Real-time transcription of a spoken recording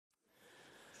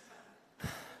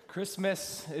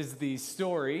Christmas is the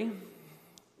story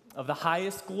of the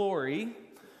highest glory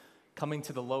coming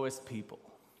to the lowest people.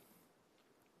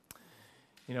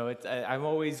 You know, I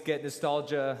always get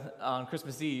nostalgia on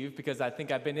Christmas Eve because I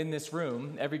think I've been in this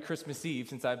room every Christmas Eve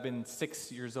since I've been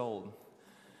 6 years old.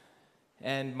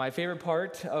 And my favorite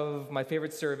part of my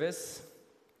favorite service,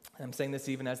 and I'm saying this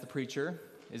even as the preacher,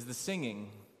 is the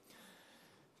singing.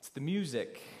 It's the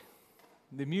music.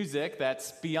 The music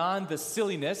that's beyond the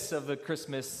silliness of the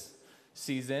Christmas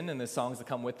season and the songs that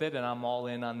come with it, and I'm all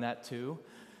in on that too.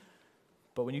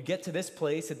 But when you get to this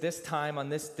place at this time on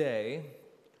this day,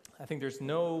 I think there's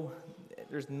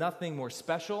nothing more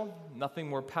special, nothing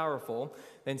more powerful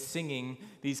than singing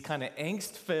these kind of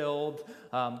angst-filled,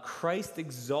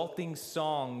 Christ-exalting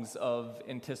songs of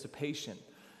anticipation.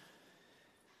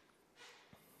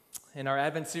 And our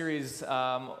Advent series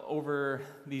over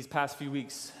these past few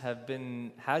weeks has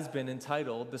been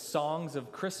entitled The Songs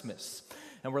of Christmas.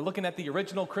 And we're looking at the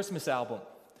original Christmas album,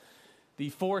 the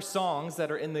 4 songs that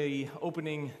are in the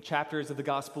opening chapters of the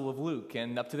Gospel of Luke.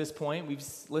 And up to this point, we've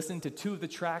listened to 2 of the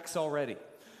tracks already.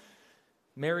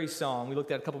 Mary's song, we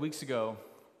looked at a couple weeks ago.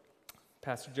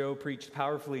 Pastor Joe preached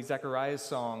powerfully Zechariah's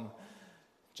song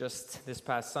just this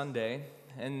past Sunday.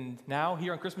 And now,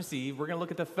 here on Christmas Eve, we're going to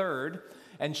look at the third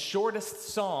and shortest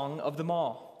song of them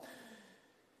all.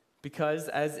 Because,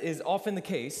 as is often the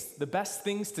case, the best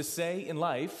things to say in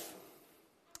life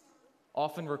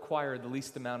often require the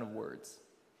least amount of words.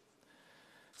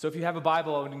 So if you have a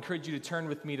Bible, I would encourage you to turn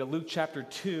with me to Luke chapter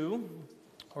 2,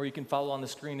 or you can follow on the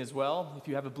screen as well. If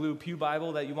you have a blue pew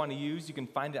Bible that you want to use, you can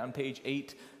find it on page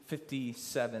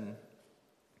 857.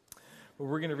 Where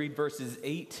we're going to read verses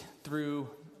 8 through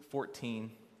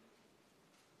 14.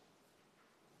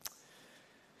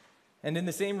 And in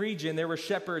the same region, there were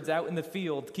shepherds out in the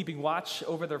field, keeping watch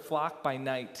over their flock by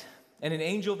night. And an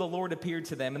angel of the Lord appeared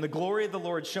to them, and the glory of the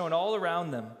Lord shone all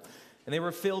around them. And they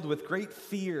were filled with great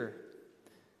fear.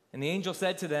 And the angel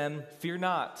said to them, "Fear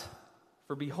not,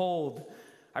 for behold,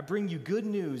 I bring you good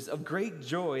news of great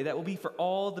joy that will be for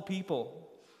all the people.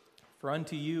 For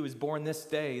unto you is born this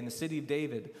day in the city of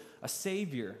David a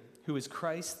Savior, who is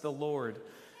Christ the Lord.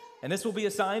 And this will be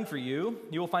a sign for you.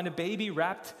 You will find a baby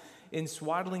wrapped in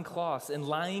swaddling cloths and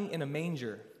lying in a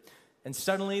manger." And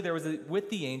suddenly there was with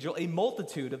the angel a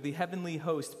multitude of the heavenly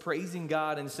host praising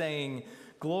God and saying,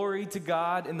 "Glory to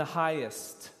God in the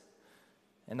highest,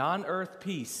 and on earth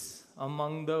peace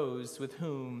among those with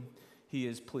whom he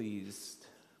is pleased."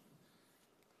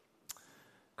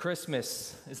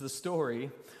 Christmas is the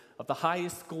story of the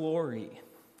highest glory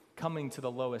coming to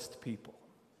the lowest people.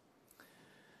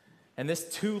 And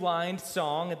this 2-lined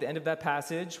song at the end of that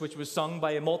passage, which was sung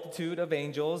by a multitude of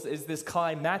angels, is this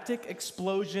climactic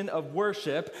explosion of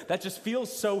worship that just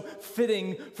feels so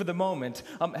fitting for the moment.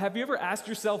 Have you ever asked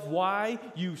yourself why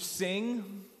you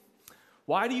sing?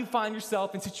 Why do you find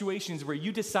yourself in situations where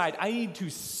you decide, I need to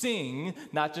sing,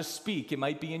 not just speak? It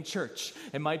might be in church.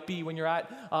 It might be when you're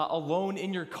alone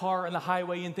in your car on the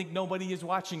highway and think nobody is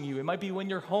watching you. It might be when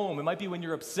you're home. It might be when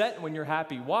you're upset and when you're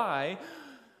happy. Why?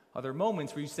 Are there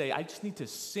moments where you say, I just need to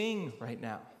sing right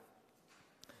now?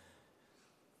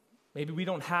 Maybe we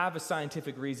don't have a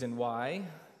scientific reason why,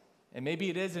 and maybe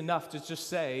it is enough to just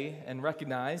say and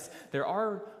recognize there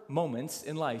are moments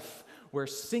in life where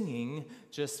singing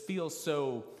just feels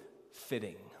so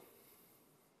fitting.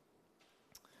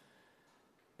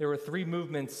 There were 3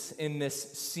 movements in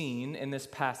this scene, in this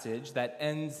passage, that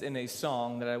ends in a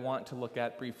song that I want to look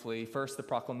at briefly. First, the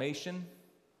proclamation.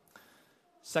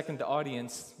 Second, the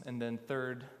audience, and then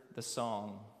third, the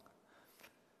song.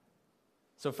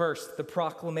 So first, the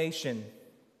proclamation.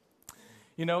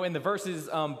 You know, in the verses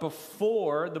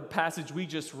before the passage we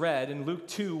just read, in Luke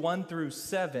 2, 1 through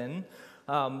 7,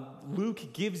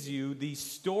 Luke gives you the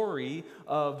story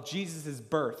of Jesus'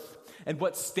 birth. And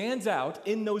what stands out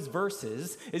in those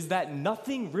verses is that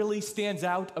nothing really stands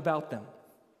out about them.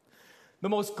 The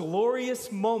most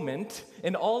glorious moment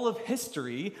in all of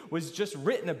history was just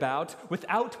written about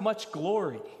without much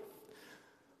glory.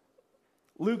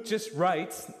 Luke just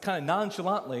writes, kind of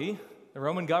nonchalantly, the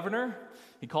Roman governor,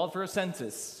 he called for a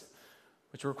census,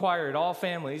 which required all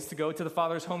families to go to the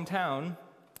father's hometown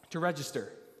to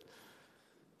register.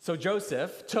 So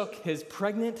Joseph took his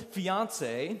pregnant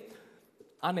fiancée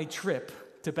on a trip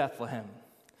to Bethlehem.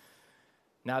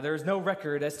 Now, there's no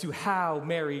record as to how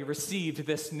Mary received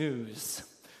this news,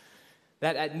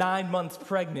 that at 9 months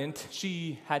pregnant,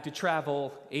 she had to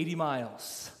travel 80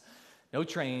 miles. No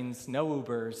trains, no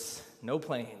Ubers, no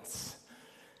planes.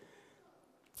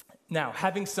 Now,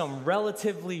 having some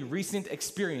relatively recent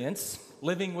experience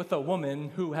living with a woman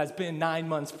who has been 9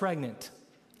 months pregnant,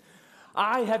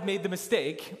 I have made the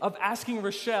mistake of asking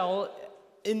Rochelle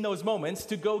in those moments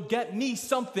to go get me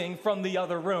something from the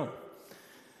other room.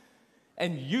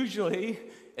 And usually,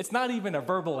 it's not even a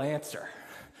verbal answer,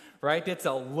 right? It's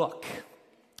a look.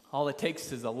 All it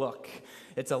takes is a look.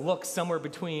 It's a look somewhere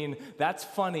between, that's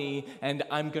funny, and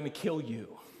I'm going to kill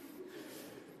you.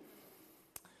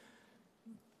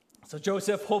 So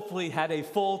Joseph hopefully had a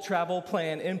full travel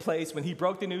plan in place when he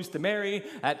broke the news to Mary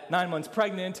at 9 months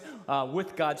pregnant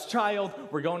with God's child.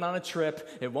 We're going on a trip.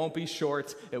 It won't be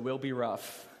short. It will be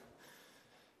rough.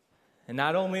 And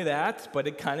not only that, but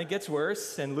it kind of gets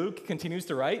worse. And Luke continues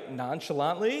to write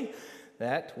nonchalantly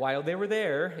that while they were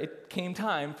there, it came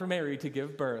time for Mary to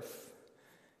give birth.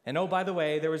 And oh, by the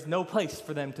way, there was no place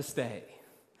for them to stay.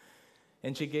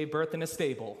 And she gave birth in a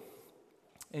stable.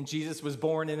 And Jesus was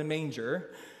born in a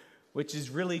manger, which is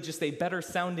really just a better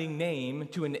sounding name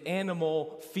to an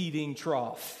animal feeding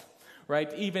trough,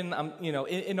 right? Even,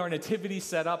 in our nativity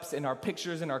setups, in our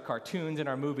pictures, in our cartoons, in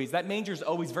our movies, that manger is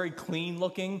always very clean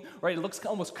looking, right? It looks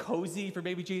almost cozy for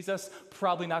baby Jesus.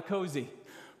 Probably not cozy.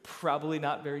 Probably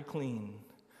not very clean.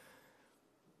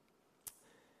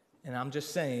 And I'm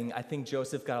just saying, I think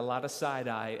Joseph got a lot of side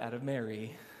eye out of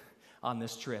Mary on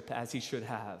this trip, as he should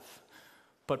have.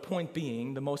 But point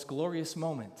being, the most glorious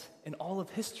moment in all of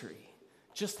history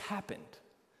just happened.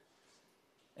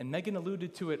 And Megan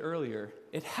alluded to it earlier.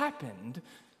 It happened,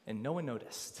 and no one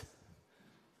noticed.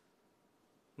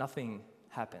 Nothing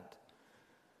happened.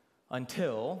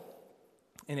 Until,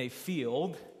 in a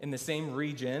field in the same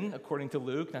region, according to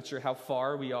Luke, not sure how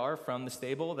far we are from the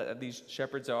stable that these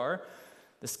shepherds are,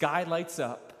 the sky lights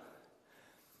up.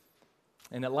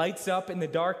 And it lights up in the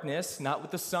darkness, not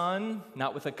with the sun,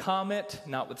 not with a comet,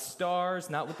 not with stars,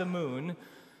 not with the moon,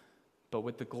 but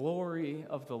with the glory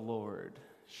of the Lord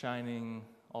shining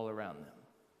all around them.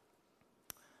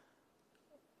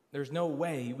 There's no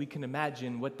way we can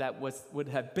imagine what that would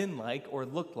have been like or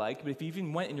looked like, but if you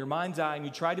even went in your mind's eye and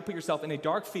you tried to put yourself in a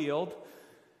dark field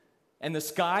and the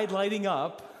sky lighting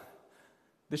up,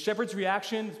 the shepherd's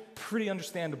reaction is pretty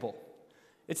understandable.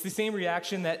 It's the same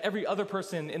reaction that every other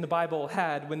person in the Bible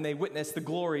had when they witnessed the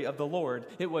glory of the Lord.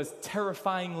 It was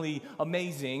terrifyingly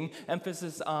amazing,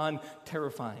 emphasis on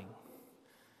terrifying.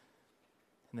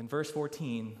 And then verse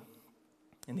 14,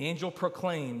 and the angel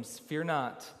proclaims, "Fear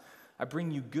not, I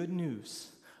bring you good news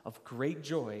of great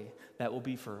joy that will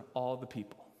be for all the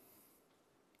people."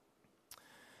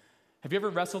 Have you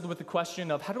ever wrestled with the question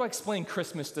of how do I explain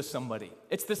Christmas to somebody?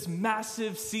 It's this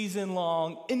massive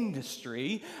season-long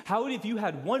industry. How if you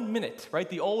had 1 minute, right?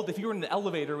 If you were in an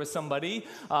elevator with somebody,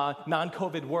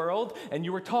 non-COVID world, and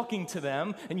you were talking to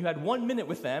them, and you had 1 minute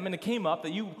with them, and it came up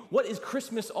that what is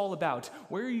Christmas all about?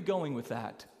 Where are you going with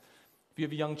that? If you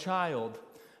have a young child,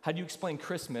 how do you explain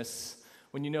Christmas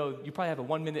when you know you probably have a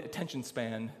 1 minute attention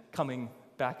span coming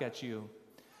back at you?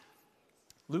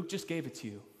 Luke just gave it to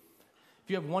you. If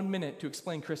you have 1 minute to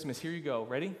explain Christmas, here you go.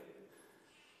 Ready?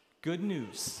 Good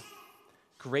news,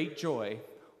 great joy,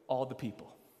 all the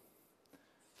people.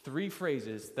 3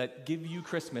 phrases that give you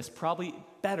Christmas probably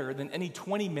better than any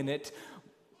 20-minute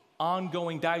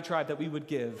ongoing diatribe that we would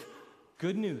give.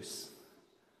 Good news,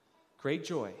 great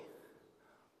joy,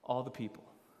 all the people.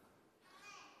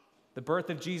 The birth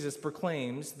of Jesus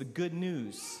proclaims the good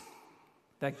news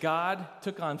that God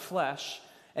took on flesh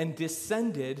and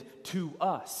descended to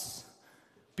us,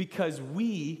 because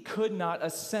we could not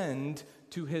ascend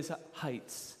to his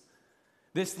heights.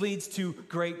 This leads to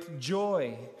great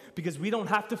joy because we don't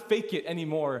have to fake it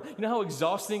anymore. You know how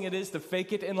exhausting it is to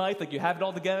fake it in life? Like you have it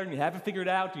all together and you have it figured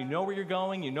out. You know where you're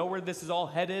going. You know where this is all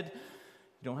headed.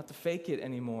 You don't have to fake it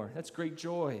anymore. That's great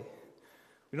joy.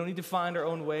 We don't need to find our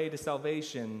own way to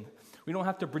salvation. We don't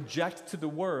have to project to the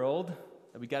world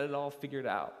that we got it all figured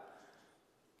out.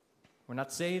 We're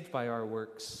not saved by our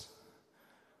works,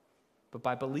 but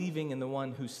by believing in the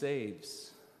one who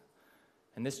saves.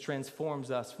 And this transforms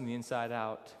us from the inside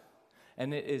out.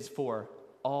 And it is for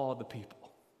all the people.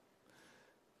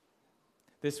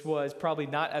 This was probably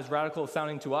not as radical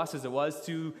sounding to us as it was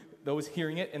to those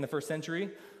hearing it in the first century.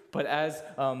 But as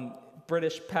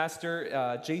British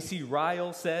pastor J.C.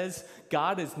 Ryle says,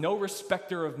 God is no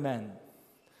respecter of men.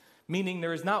 Meaning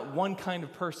there is not one kind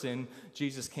of person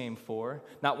Jesus came for,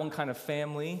 not one kind of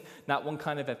family, not one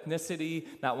kind of ethnicity,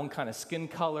 not one kind of skin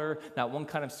color, not one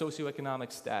kind of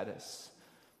socioeconomic status.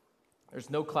 There's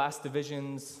no class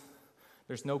divisions,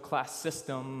 there's no class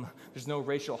system, there's no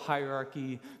racial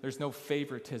hierarchy, there's no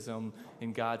favoritism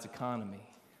in God's economy.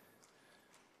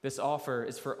 This offer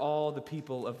is for all the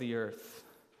people of the earth.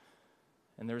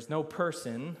 And there's no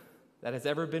person that has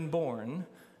ever been born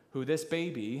who this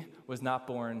baby was not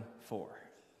born for.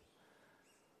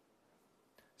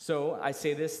 So I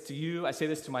say this to you, I say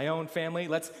this to my own family.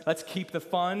 Let's keep the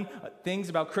fun things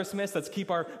about Christmas. Let's keep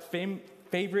our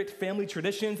favorite family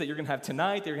traditions that you're going to have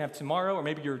tonight, that you're going to have tomorrow, or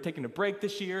maybe you're taking a break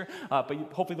this year, but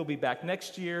hopefully they'll be back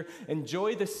next year.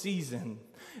 Enjoy the season.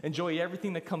 Enjoy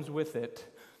everything that comes with it.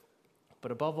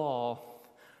 But above all,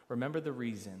 remember the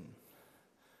reason.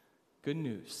 Good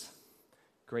news,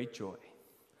 great joy,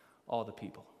 all the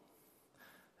people.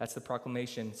 That's the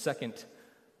proclamation. Second,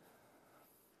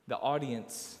 the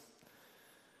audience.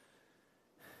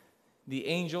 The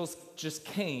angels just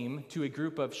came to a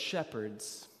group of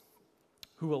shepherds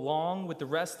who, along with the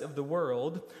rest of the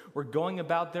world, were going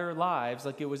about their lives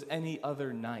like it was any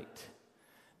other night.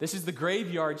 This is the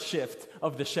graveyard shift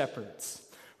of the shepherds,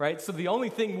 right? So the only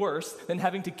thing worse than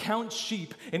having to count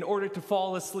sheep in order to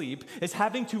fall asleep is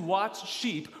having to watch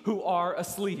sheep who are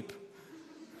asleep.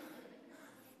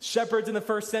 Shepherds in the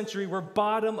first century were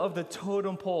bottom of the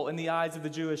totem pole in the eyes of the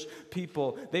Jewish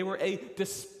people. They were a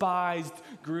despised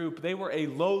group. They were a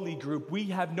lowly group. We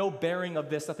have no bearing of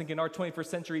this, I think, in our 21st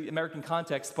century American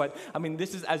context, but I mean,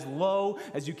 this is as low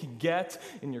as you can get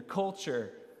in your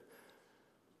culture.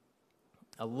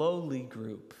 A lowly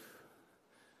group.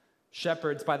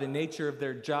 Shepherds, by the nature of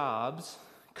their jobs,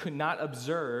 could not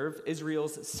observe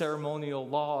Israel's ceremonial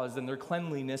laws and their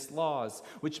cleanliness laws,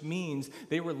 which means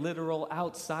they were literal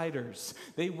outsiders.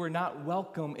 They were not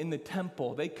welcome in the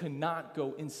temple. They could not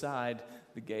go inside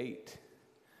the gate.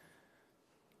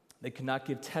 They could not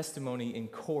give testimony in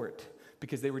court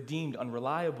because they were deemed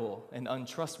unreliable and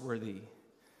untrustworthy.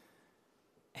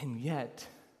 And yet,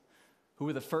 who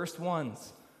were the first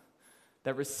ones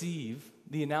that receive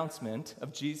the announcement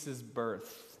of Jesus'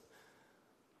 birth?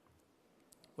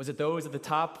 Was it those at the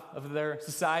top of their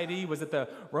society? Was it the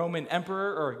Roman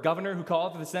emperor or governor who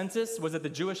called for the census? Was it the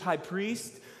Jewish high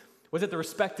priest? Was it the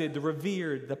respected, the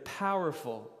revered, the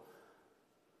powerful?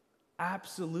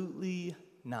 Absolutely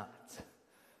not.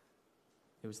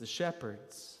 It was the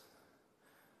shepherds.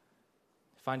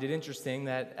 I find it interesting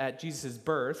that at Jesus'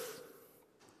 birth,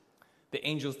 the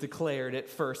angels declared it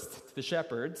first to the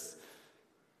shepherds.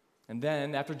 And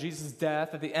then, after Jesus'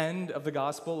 death, at the end of the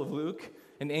Gospel of Luke,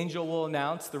 an angel will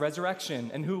announce the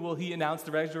resurrection. And who will he announce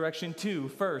the resurrection to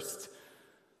first?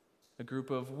 A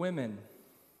group of women.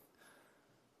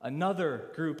 Another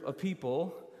group of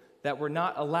people that were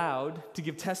not allowed to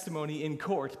give testimony in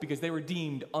court because they were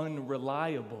deemed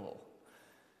unreliable.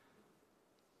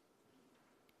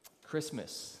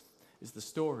 Christmas is the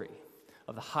story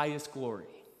of the highest glory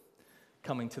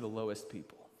coming to the lowest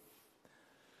people.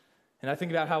 And I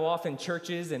think about how often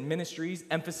churches and ministries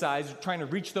emphasize trying to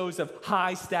reach those of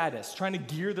high status, trying to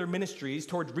gear their ministries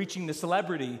toward reaching the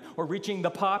celebrity or reaching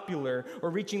the popular or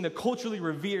reaching the culturally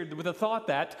revered with the thought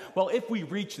that, well, if we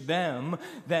reach them,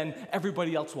 then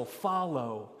everybody else will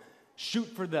follow.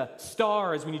 Shoot for the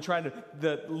stars when you try to,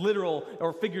 the literal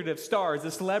or figurative stars,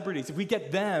 the celebrities. If we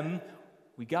get them,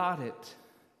 we got it.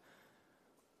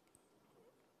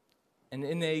 And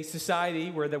in a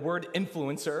society where the word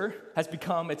influencer has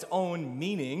become its own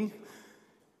meaning,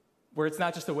 where it's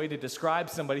not just a way to describe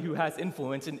somebody who has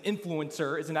influence, an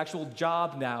influencer is an actual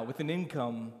job now with an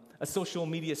income, a social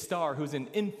media star who's an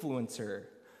influencer.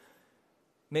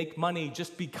 Make money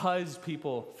just because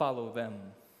people follow them.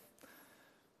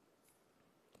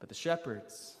 But the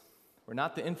shepherds were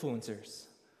not the influencers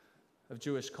of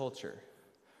Jewish culture,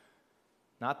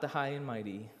 not the high and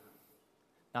mighty,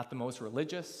 not the most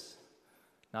religious,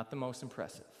 not the most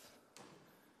impressive.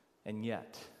 And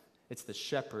yet, it's the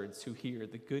shepherds who hear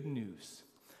the good news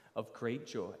of great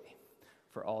joy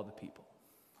for all the people.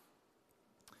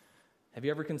 Have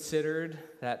you ever considered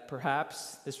that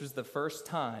perhaps this was the first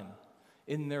time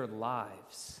in their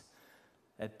lives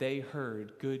that they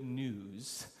heard good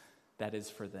news that is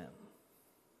for them?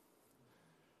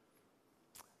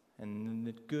 And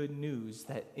the good news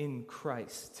that in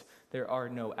Christ there are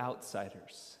no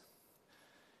outsiders.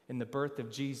 In the birth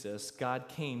of Jesus, God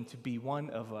came to be one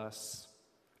of us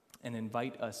and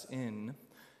invite us in,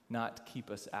 not keep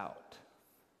us out.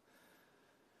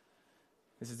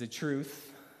 This is a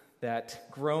truth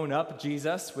that grown-up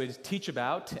Jesus would teach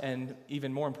about and,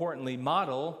 even more importantly,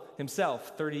 model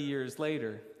himself 30 years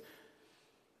later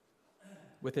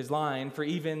with his line, "For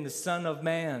even the Son of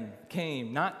Man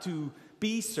came not to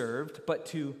be served, but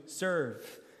to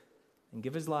serve and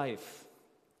give his life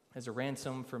as a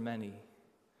ransom for many."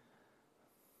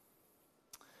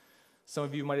 Some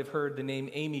of you might have heard the name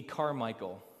Amy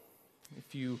Carmichael.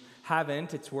 If you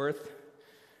haven't, it's worth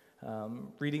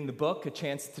reading the book, A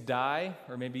Chance to Die,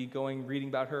 or maybe reading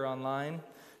about her online.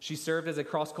 She served as a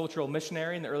cross-cultural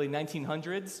missionary in the early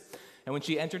 1900s, and when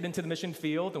she entered into the mission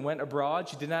field and went abroad,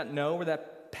 she did not know where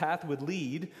that path would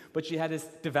lead, but she had this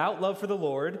devout love for the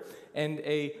Lord and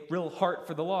a real heart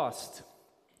for the lost.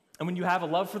 And when you have a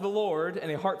love for the Lord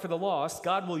and a heart for the lost,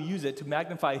 God will use it to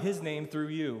magnify his name through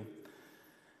you.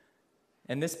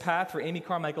 And this path for Amy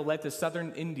Carmichael led to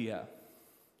southern India.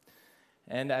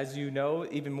 And as you know,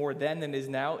 even more then than it is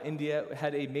now, India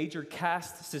had a major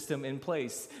caste system in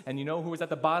place. And you know who was at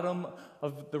the bottom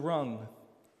of the rung?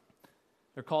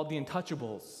 They're called the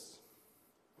Untouchables.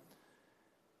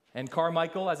 And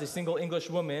Carmichael, as a single English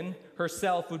woman,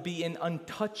 herself would be an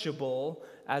untouchable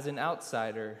as an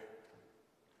outsider.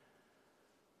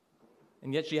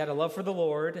 And yet she had a love for the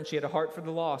Lord, and she had a heart for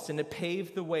the lost, and it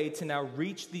paved the way to now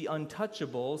reach the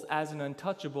untouchables as an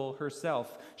untouchable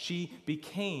herself. She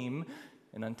became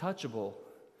an untouchable.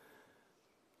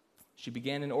 She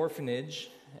began an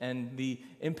orphanage, and the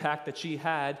impact that she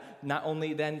had, not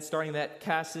only then starting that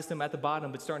caste system at the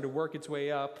bottom, but starting to work its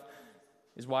way up,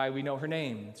 is why we know her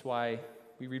name. It's why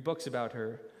we read books about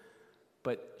her.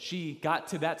 But she got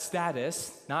to that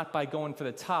status, not by going for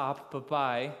the top, but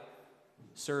by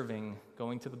serving,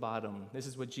 going to the bottom. This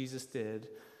is what Jesus did.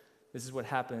 This is what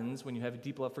happens when you have a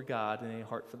deep love for God and a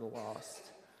heart for the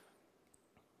lost.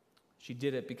 She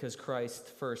did it because Christ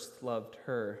first loved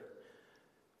her.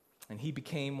 And he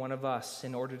became one of us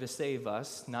in order to save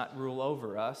us, not rule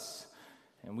over us.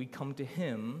 And we come to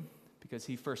him because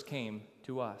he first came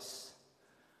to us.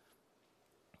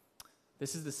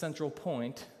 This is the central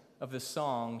point of the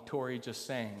song Tori just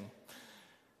sang.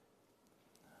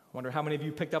 I wonder how many of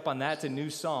you picked up on that. It's a new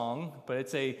song, but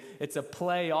it's a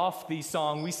play off the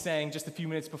song we sang just a few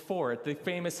minutes before it, the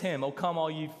famous hymn, "O Come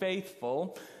All You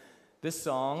Faithful." This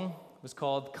song was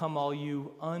called "Come All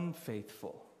You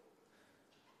Unfaithful."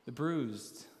 The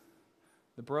bruised,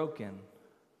 the broken,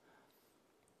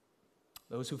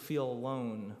 those who feel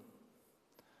alone,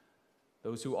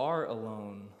 those who are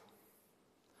alone,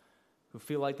 who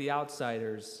feel like the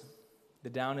outsiders, the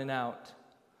down and out.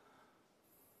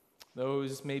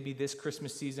 Those maybe this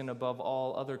Christmas season above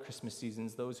all other Christmas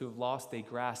seasons, those who have lost a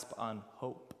grasp on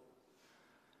hope,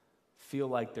 feel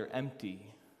like they're empty.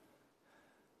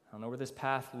 I don't know where this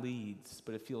path leads,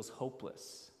 but it feels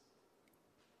hopeless.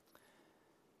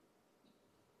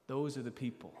 Those are the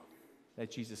people that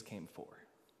Jesus came for.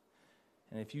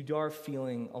 And if you are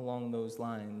feeling along those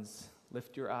lines,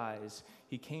 lift your eyes.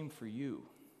 He came for you.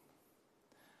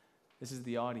 This is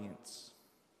the audience.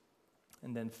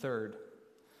 And then third,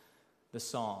 the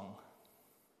song.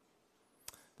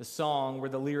 The song where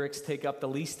the lyrics take up the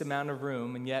least amount of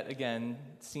room and yet again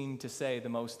seem to say the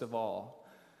most of all.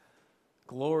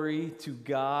 Glory to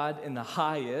God in the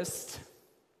highest,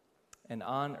 and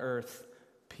on earth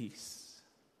peace.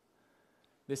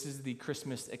 This is the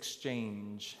Christmas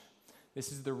exchange.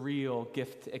 This is the real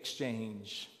gift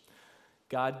exchange.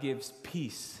 God gives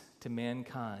peace to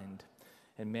mankind,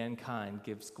 and mankind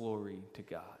gives glory to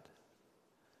God.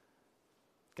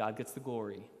 God gets the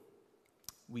glory,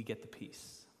 we get the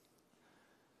peace.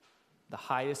 The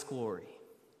highest glory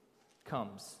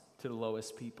comes to the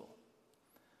lowest people.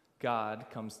 God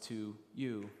comes to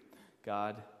you.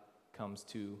 God comes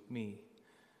to me.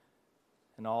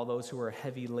 And all those who are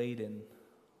heavy laden,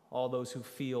 all those who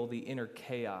feel the inner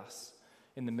chaos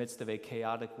in the midst of a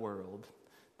chaotic world,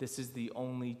 this is the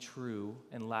only true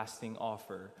and lasting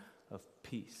offer of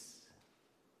peace.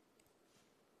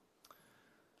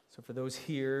 So for those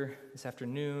here this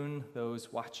afternoon,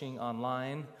 those watching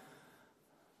online,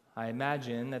 I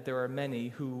imagine that there are many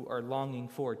who are longing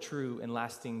for true and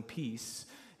lasting peace,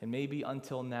 and maybe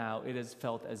until now it has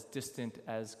felt as distant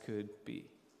as could be.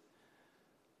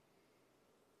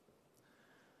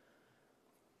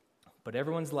 But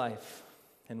everyone's life,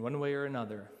 in one way or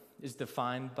another, is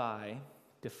defined by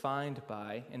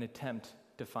an attempt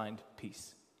to find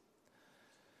peace.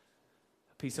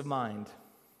 A peace of mind,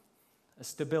 a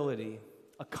stability,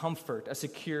 a comfort, a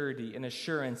security, an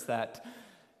assurance that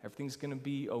everything's going to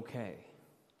be okay.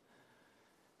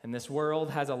 And this world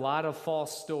has a lot of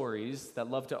false stories that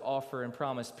love to offer and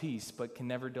promise peace, but can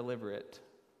never deliver it.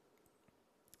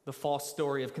 The false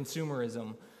story of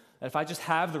consumerism, that if I just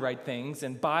have the right things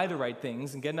and buy the right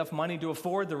things and get enough money to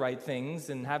afford the right things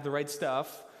and have the right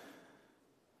stuff,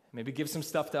 maybe give some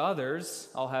stuff to others,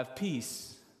 I'll have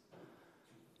peace.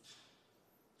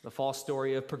 The false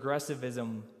story of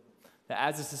progressivism, that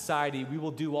as a society, we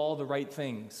will do all the right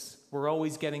things. We're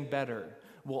always getting better.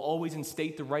 We'll always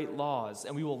instate the right laws,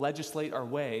 and we will legislate our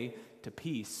way to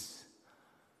peace.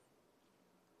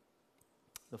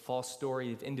 The false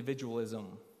story of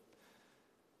individualism,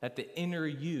 that the inner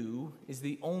you is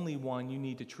the only one you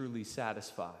need to truly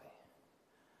satisfy.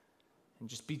 And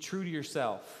just be true to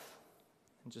yourself,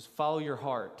 and just follow your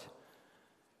heart.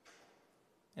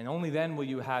 And only then will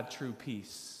you have true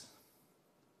peace.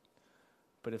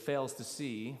 But it fails to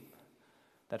see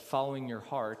that following your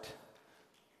heart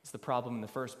is the problem in the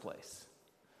first place,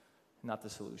 not the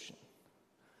solution.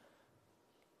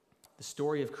 The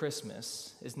story of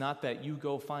Christmas is not that you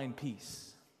go find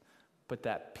peace, but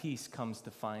that peace comes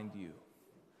to find you.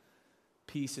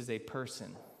 Peace is a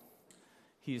person.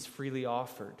 He is freely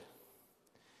offered.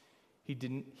 He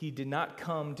did not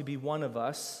come to be one of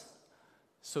us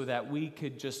so that we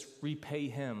could just repay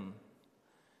him.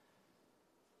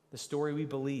 The story we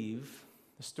believe,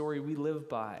 the story we live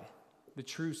by, the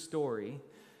true story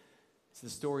is the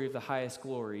story of the highest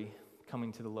glory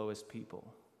coming to the lowest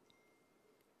people.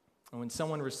 And when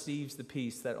someone receives the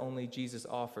peace that only Jesus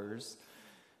offers,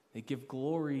 they give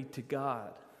glory to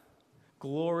God.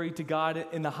 Glory to God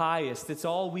in the highest. It's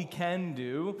all we can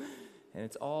do, and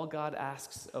it's all God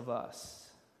asks of us.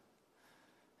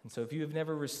 And so if you have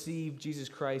never received Jesus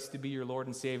Christ to be your Lord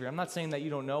and Savior, I'm not saying that you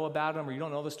don't know about him or you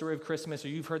don't know the story of Christmas or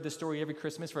you've heard this story every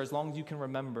Christmas for as long as you can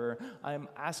remember. I'm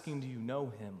asking, do you know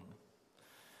him?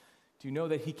 Do you know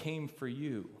that he came for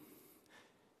you?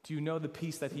 Do you know the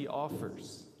peace that he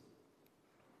offers?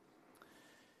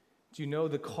 Do you know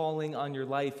the calling on your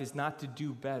life is not to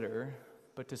do better,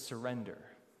 but to surrender?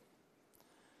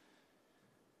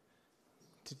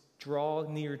 To draw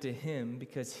near to him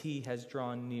because he has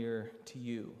drawn near to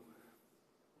you.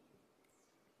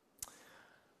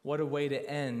 What a way to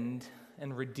end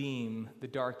and redeem the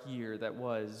dark year that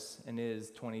was and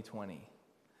is 2020.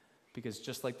 Because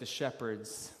just like the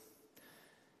shepherds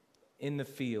in the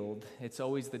field, it's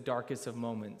always the darkest of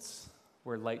moments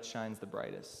where light shines the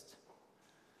brightest.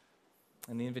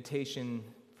 And the invitation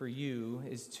for you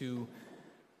is to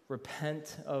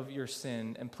repent of your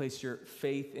sin and place your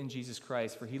faith in Jesus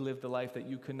Christ, for he lived the life that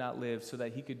you could not live so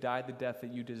that he could die the death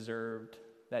that you deserved,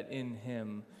 that in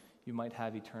him you might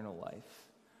have eternal life.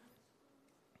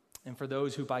 And for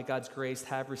those who by God's grace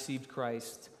have received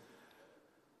Christ,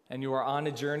 and you are on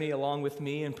a journey along with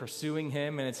me in pursuing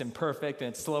him, and it's imperfect and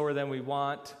it's slower than we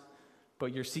want,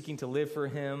 but you're seeking to live for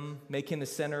him, make him the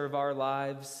center of our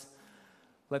lives,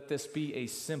 let this be a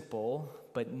simple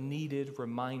but needed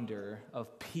reminder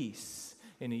of peace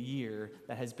in a year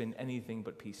that has been anything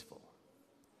but peaceful.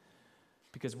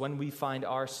 Because when we find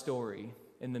our story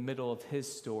in the middle of his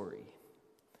story,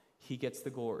 he gets the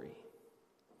glory.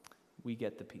 We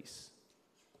get the peace.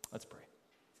 Let's pray.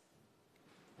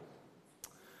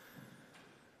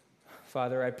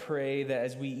 Father, I pray that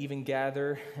as we even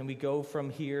gather and we go from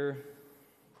here,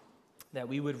 that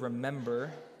we would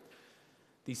remember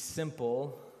the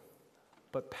simple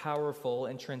but powerful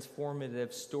and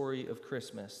transformative story of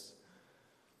Christmas.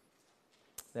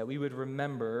 That we would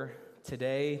remember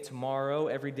today, tomorrow,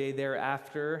 every day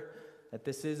thereafter, that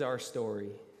this is our story.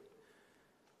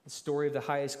 The story of the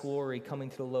highest glory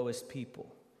coming to the lowest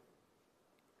people.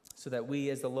 So that we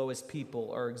as the lowest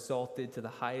people are exalted to the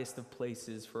highest of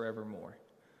places forevermore.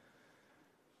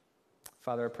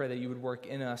 Father, I pray that you would work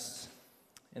in us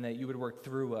and that you would work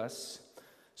through us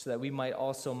so that we might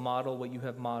also model what you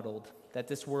have modeled, that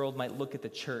this world might look at the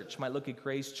church, might look at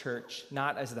Grace Church,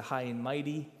 not as the high and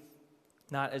mighty,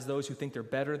 not as those who think they're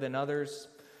better than others,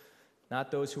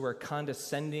 not those who are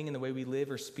condescending in the way we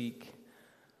live or speak,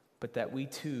 but that we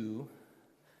too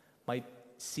might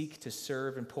seek to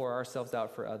serve and pour ourselves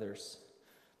out for others.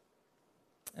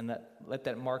 And let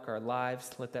that mark our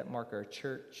lives, let that mark our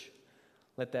church,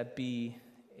 let that be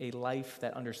a life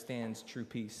that understands true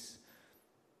peace.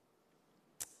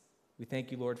 We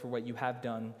thank you, Lord, for what you have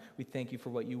done. We thank you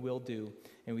for what you will do.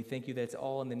 And we thank you that it's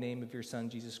all in the name of your Son,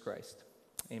 Jesus Christ.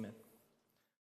 Amen.